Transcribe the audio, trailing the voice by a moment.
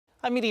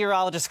I'm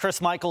meteorologist Chris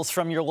Michaels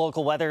from your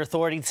local weather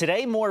authority.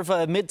 Today, more of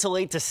a mid to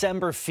late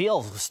December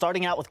feel.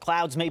 Starting out with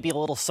clouds, maybe a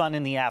little sun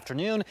in the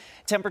afternoon.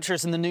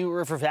 Temperatures in the New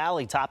River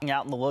Valley topping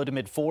out in the low to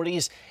mid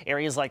 40s.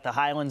 Areas like the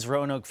Highlands,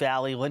 Roanoke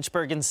Valley,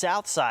 Lynchburg, and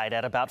Southside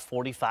at about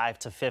 45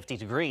 to 50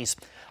 degrees.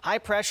 High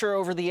pressure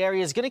over the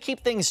area is going to keep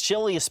things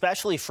chilly,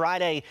 especially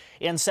Friday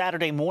and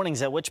Saturday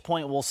mornings, at which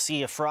point we'll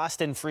see a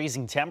frost and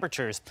freezing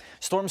temperatures.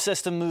 Storm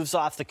system moves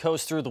off the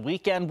coast through the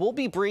weekend. Will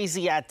be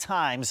breezy at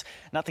times.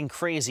 Nothing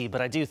crazy,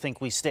 but I do think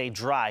we stay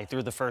dry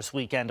through the first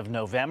weekend of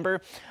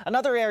November.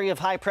 Another area of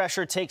high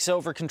pressure takes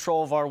over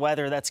control of our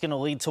weather. That's going to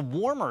lead to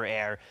warmer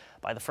air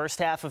by the first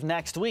half of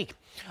next week.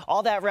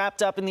 All that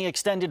wrapped up in the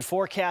extended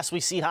forecast. We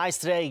see highs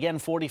today, again,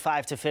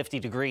 45 to 50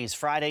 degrees.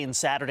 Friday and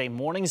Saturday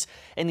mornings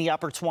in the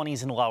upper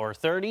 20s and lower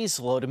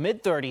 30s, low to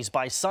mid 30s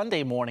by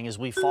Sunday morning as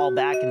we fall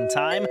back in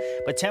time.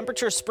 But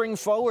temperatures spring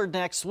forward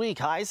next week.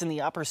 Highs in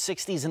the upper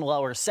 60s and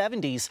lower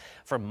 70s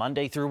from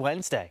Monday through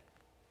Wednesday.